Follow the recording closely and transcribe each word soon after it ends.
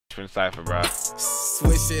CYPHER, bro.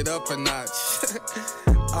 Switch it up a notch.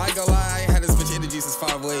 I ain't gonna lie, I ain't had this much energy since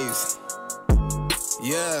 5 waves.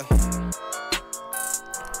 Yeah.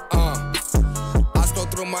 I scroll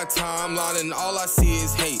through my timeline and all I see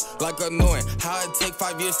is hate. Like annoying, how it take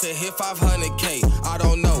 5 years to hit 500K. I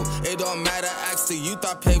don't know, it don't matter, ask the youth,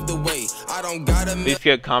 I paved the way. I don't gotta Please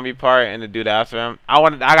get Combi part and the dude after him. I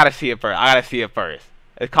gotta see it first.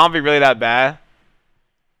 Is Combi really that bad?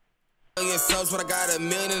 Subs, but I got a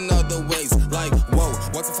million other ways. Like, whoa,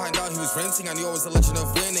 once I find out he was renting, I knew I was a legend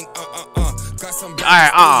of winning. Got some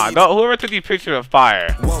Alright, whoever took these pictures of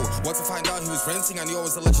fire. Whoa, once I find out he was renting, I knew I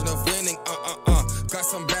was a legend of winning. Got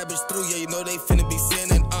some bad bitch through, yeah, you know they finna be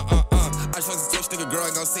sinning. I just want to touch nigga girl,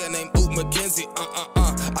 I gon' say her name Oop McKenzie.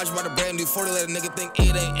 I just bought a brand new 40, let a nigga think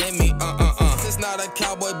it ain't in me. It's not a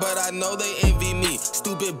cowboy, but I know they envy me.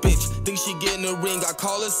 Stupid bitch, think she get in the ring, I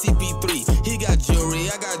call her CP3. He got jewelry,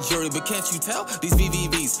 I got jewelry, but can't you tell? These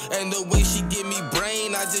VVVs, and the way she give me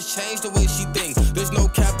brain, I just changed the way she think. There's no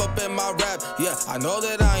cap up in my rap, yeah, I know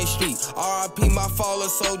that I ain't street. RIP my fallen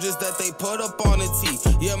soldiers that they put up on the T.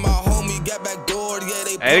 Yeah, my homie got back door, yeah,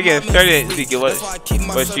 they Hey, get started, Ezekiel. What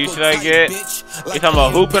shoe should I get? You talking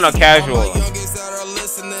about hooping or casual?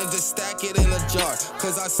 Just stack it in a jar,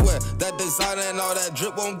 cause I swear that designer and all that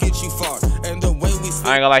drip won't get you far. And the way we I ain't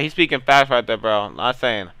gonna lie, he's speaking fast right there, bro. I'm not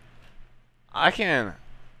saying at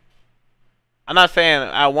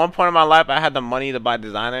one point in my life I had the money to buy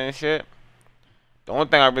designer and shit. The only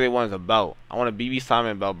thing I really want is a belt. I want a BB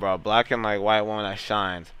Simon belt, bro. Black and like white one that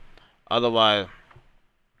shines. Otherwise,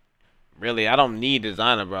 really, I don't need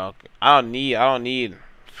designer, bro. I don't need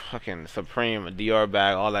fucking Supreme, a Dior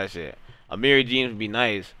bag, all that shit. Amiri jeans would be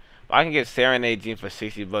nice, but I can get Serenade jeans for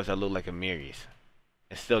 60 bucks that look like Amiri's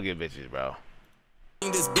and still get bitches, bro.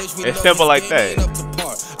 It's simple like that.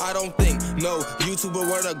 I don't think no YouTuber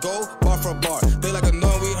where to go bar for bar. They like a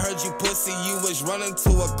no, we heard you pussy, you was running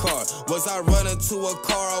to a car. Was I running to a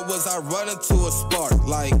car or was I running to a spark?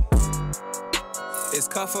 Like, it's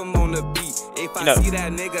cuff him on the beat. If I see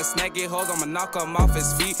that nigga snack it, hold, I'ma knock him off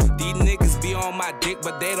his feet. These niggas be on my dick,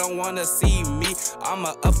 but they don't wanna see me.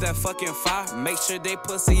 I'ma up that fucking fire, make sure they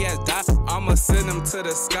pussy ass die. I'ma send him to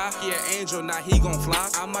the sky. He an angel, now he gon' fly.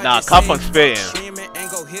 Nah, cuff him spitting. And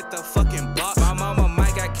go hit the fucking block. My mama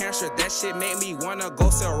might got cancer, that shit made me wanna go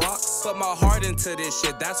sell rocks. Put my heart into this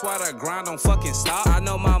shit, that's why the grind don't fucking stop. I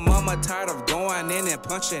know my mama tired of going in and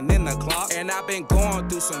punching in the clock. And I've been going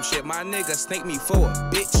through some shit, my nigga snake me for it,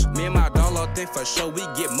 bitch. Me and my dollar think for sure we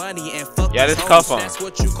get money and fuck this hoes. cuff on. That's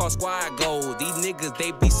what you call squad gold. These niggas,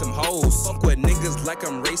 they be some hoes. Fuck with niggas like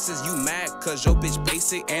I'm racist, you mad cause your bitch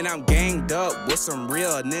basic. And I'm ganged up with some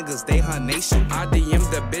real niggas, they her nation. I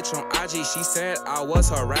DM'd the bitch on IG, she said I was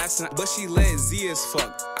harassing, but she let Z as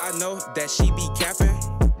fuck. I know that she be capping.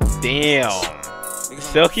 Damn.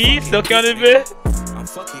 Silky on this bit?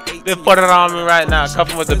 Just put it on me right now. Cuff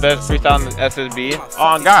him with the best freestyle on the SSB.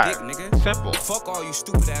 On God. Simple. Fuck all you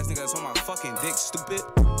stupid ass niggas on my fucking dick, stupid.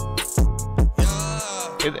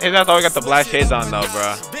 His ass always got the black shades on though,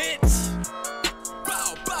 bro.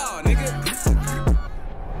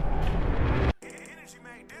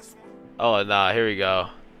 Oh nah, here we go.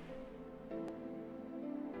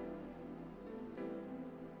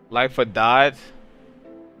 Like for Dodge.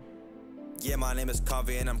 Yeah, my name is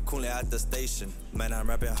Coffee and I'm cooling at the station. Man, I'm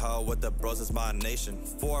rapping hard with the bros, it's my nation.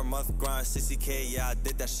 4-month grind, 60K, yeah, I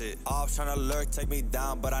did that shit. Off trying to lurk, take me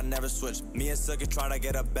down, but I never switch. Me and Suki trying to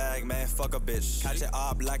get a bag, man, fuck a bitch. Catch it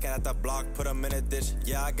up, blacking at the block, put him in a ditch.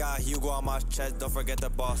 Yeah, I got Hugo on my chest, don't forget the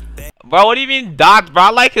boss. Bro, what do you mean Dodge, bro? I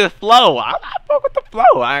like his flow. I fuck with the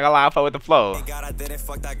flow. I ain't gonna lie, I fuck with the flow. Thank God I didn't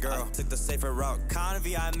fuck that girl. Took the safer route.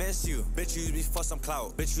 Convy, I miss you. Bitch, you used me for some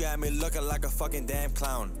clout. Bitch, you had me looking like a fucking damn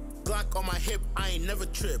clown. Glock on my hip, I ain't never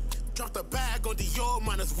tripped. Drop the bag on Dior,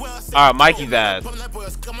 might as well. Alright, Mikey's ass.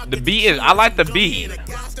 The beat is, I like the beat.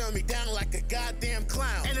 Me down like a goddamn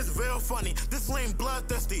clown. And it's real funny, this lame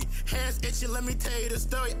bloodthirsty. Hands itching, let me tell you the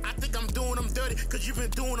story. I think I'm doing them dirty, cause you been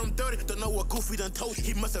doing them dirty. Don't know what Goofy done told you.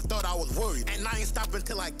 He must have thought I was worried. And I ain't stopping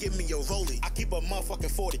till I give me a rollie. I keep a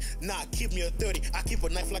motherfucking 40, nah, keep me a 30. I keep a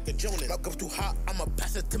knife like a Jonas. If I come too hot, I'ma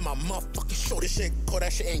pass it to my motherfucking shoulder. This shit, call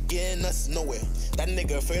that shit ain't getting us nowhere. That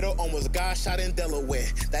nigga Fredo almost got shot in Delaware.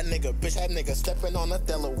 That nigga, bitch, that nigga stepping on the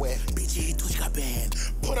Delaware. BG, Twitch got banned.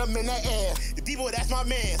 Put him in the air. Debo, that's my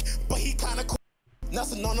man, but he kinda cool.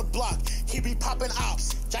 Nothing on the block, he be popping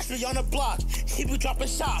ops. Joshua on the block, he be dropping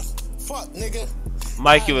shots. Fuck, nigga.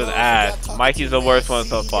 Mikey was ass. Mikey's the worst one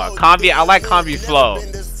so far. Combi, I like Combi's flow.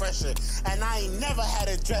 And I ain't never had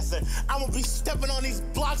a dresser. I'ma be stepping on these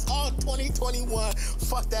blocks all 2021.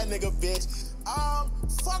 Fuck that nigga, bitch.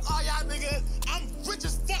 Fuck all y'all niggas. I'm rich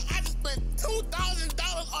as fuck. I just spent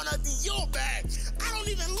 $2,000 on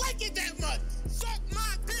don't even like it that much. Suck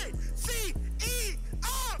my dick.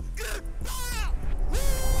 C-E-R.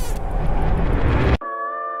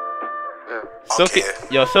 Silky,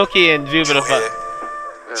 yo, Silky and Jupiter.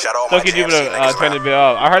 Shout out my Silky TMC Jupiter niggas, turned man. the bit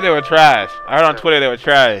up. I heard they were trash. I heard on Twitter they were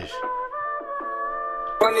trash.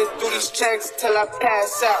 Running through these checks till I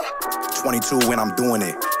pass out. 22 when I'm doing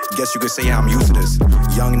it. Guess you could say I'm used to this.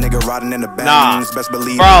 Young nigga riding in the Benz, Nah, best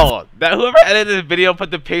believe bro, that whoever edited this video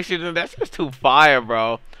put the pictures in, that's just too fire,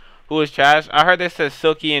 bro. Who was trash? I heard they said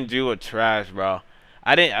Silky and Jew were trash, bro.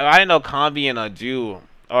 I didn't know Combi and Jew,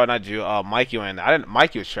 or not Jew, Mikey were in there.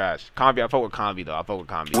 Mikey was trash. Combi, I fuck with Combi though. I fuck with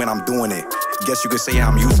Combi. when I'm doing it. Guess you could say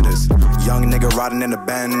I'm used to this. Young nigga riding in the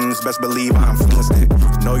Benz, best believe I'm influenced it.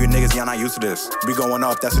 Know you niggas, y'all not used to this. We going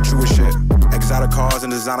up, that's the truest shit. Exotic cars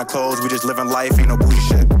and designer clothes, we just living life, ain't no bougie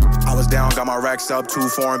shit. I was down, got my racks up, 2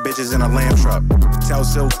 foreign bitches in a lamb truck. Tell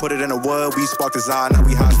Silk, put it in the wood, we sparked his eye, now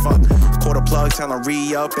we hot as fuck. Quarter plug, tell him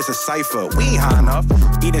re-up, it's a cypher, we ain't high enough.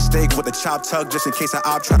 Eating steak with a chop tuck, just in case an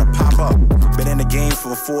op try to pop up. Been in the game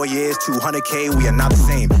for 4 years, 200K, we are not the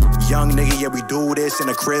same. Young nigga, yeah, we do this in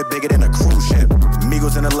a crib bigger than a cruise ship.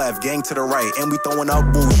 Migos in the left, gang to the right, and we throwing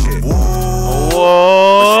up bullshit. Whoa!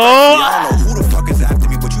 I don't know who the fuck is after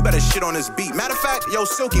me, but you better shit on this beat. Matter of fact, yo,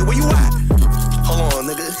 Silky, where you at? Hold on,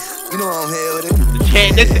 nigga. You know I'm here with it.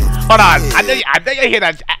 Can't listen. Hold on. I know you hear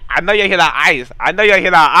that. I know you hear that ice. I know you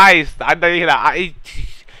hear that ice. I know you hear that ice.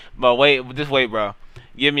 But wait, just wait, bro.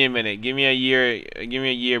 Give me a minute. Give me a year. Give me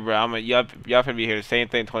a year, bro. Y'all finna be here the same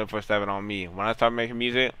thing 24/7 on me. When I start making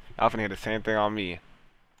music, y'all finna hear the same thing on me.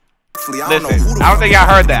 Listen, I don't think y'all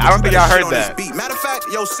heard that. I don't think y'all heard that. Matter of fact,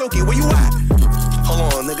 yo, Silky, where you at?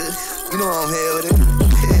 Hold on, nigga. You know I'm here with it.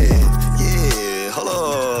 Yeah, hold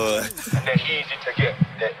on. They're easy to get.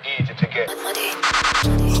 They're easy to get.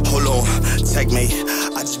 Hold on, checkmate.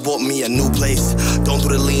 I just bought me a new place. Don't do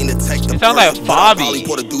the lean to take the. You sound like Bobby.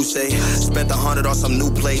 Spent 100 on some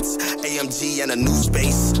new plates, AMG and a new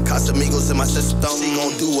space. Casamigos in my system. She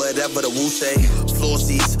gon' do whatever the woo say. Floor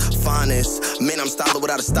seats, finest. Man, I'm styling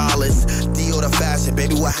without a stylist. Dio the fashion,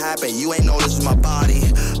 baby, what happened? You ain't noticed my body.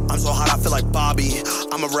 I'm so hot, I feel like Bobby.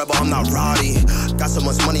 I'm a rebel, I'm not Roddy. Got so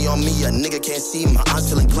much money on me, a nigga can't see my eyes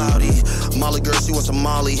feeling cloudy. Molly girl, she wants some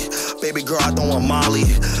Molly. Baby girl, I don't want Molly.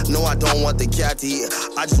 No, I don't want the catty.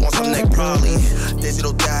 I just want some neck probably.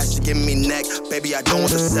 Digital dash, she giving me neck. Baby, I don't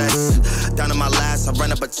want the sex. Down to my last, I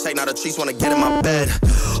ran up a check. Now the trees wanna get in my bed.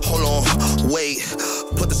 Hold on, wait.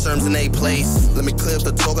 Put the serms in a place. Let me clear up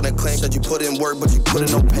the talk and the claims that you put in work, but you put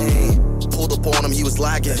in no pain. Pulled up on him, he was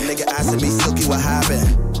lagging. Nigga asking me, Silky, what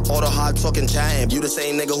happened? All the hard talking chatting. You the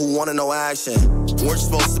same nigga who wanna know action. Weren't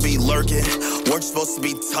supposed to be lurking. Weren't supposed to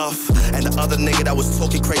be tough. And the other nigga that was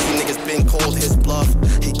talking crazy niggas been called his bluff.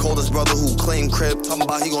 He called his brother who claimed crib, talking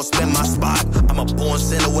about he gon' spend my spot. I'm a born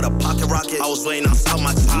sinner with a pocket rocket. I was laying outside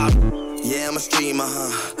my top. Yeah, I'm a streamer,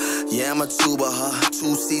 huh? Yeah, I'm a tuber, huh?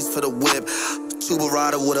 2 seats for the whip. Tuba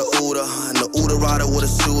rider with a Uda, huh? And the Uda rider with a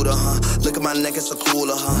shooter, huh? Look at my neck, it's a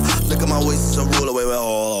cooler, huh? Look at my waist, it's a ruler. Wait,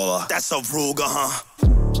 oh, that's a Ruger, huh?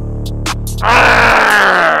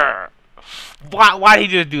 Why did he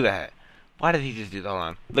just do that? Why did he just do that? Hold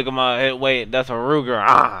on. Look at my wait. That's a Ruger.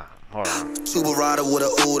 Hold on. Tuba rider with a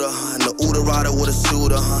Uda, huh? And the Uda rider with a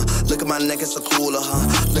shooter, huh? Look at my neck, it's a cooler, huh?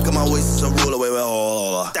 Look at my waist, it's a ruler. Wait,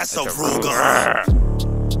 oh, that's a Ruger, huh?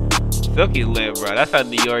 Silky lit, bro. That's that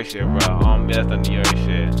New York shit, bro. That's the New York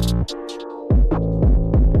shit.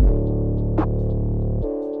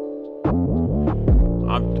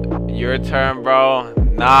 Your turn, bro.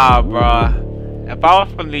 Nah, bro. If I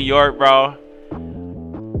was from New York, bro,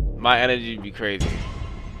 my energy would be crazy.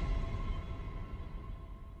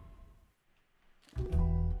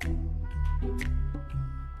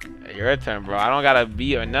 Your turn, bro. I don't got a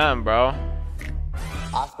beat or nothing, bro.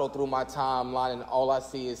 I scroll through my timeline and all I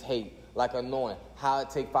see is hate. Like annoying. How it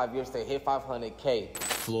take 5 years to hit 500K.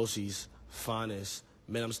 Flossies, finest.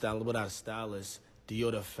 Man, I'm styling without a stylist.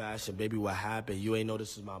 Dio the fashion, baby, what happened? You ain't know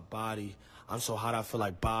this is my body. I'm so hot, I feel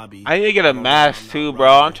like Bobby. I need to get a mask too,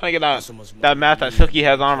 bro. I'm trying to get that mask that Silky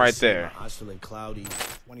has on right there. I'm feeling cloudy.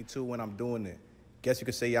 22 when I'm doing it. Guess you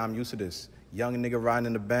could say yeah, I'm used to this. Young nigga riding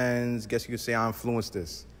in the Benz. Guess you could say I influenced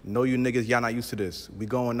this. Know you niggas, y'all not used to this. We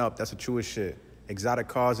going up, that's the truest shit. Exotic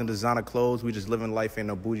cars and designer clothes, we just living life, ain't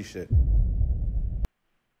no bougie shit.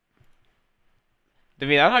 I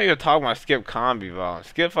mean, I thought you were talking about Skip Combi, bro.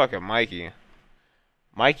 Skip fucking Mikey.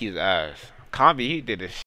 Mikey's ass. Combi, he did his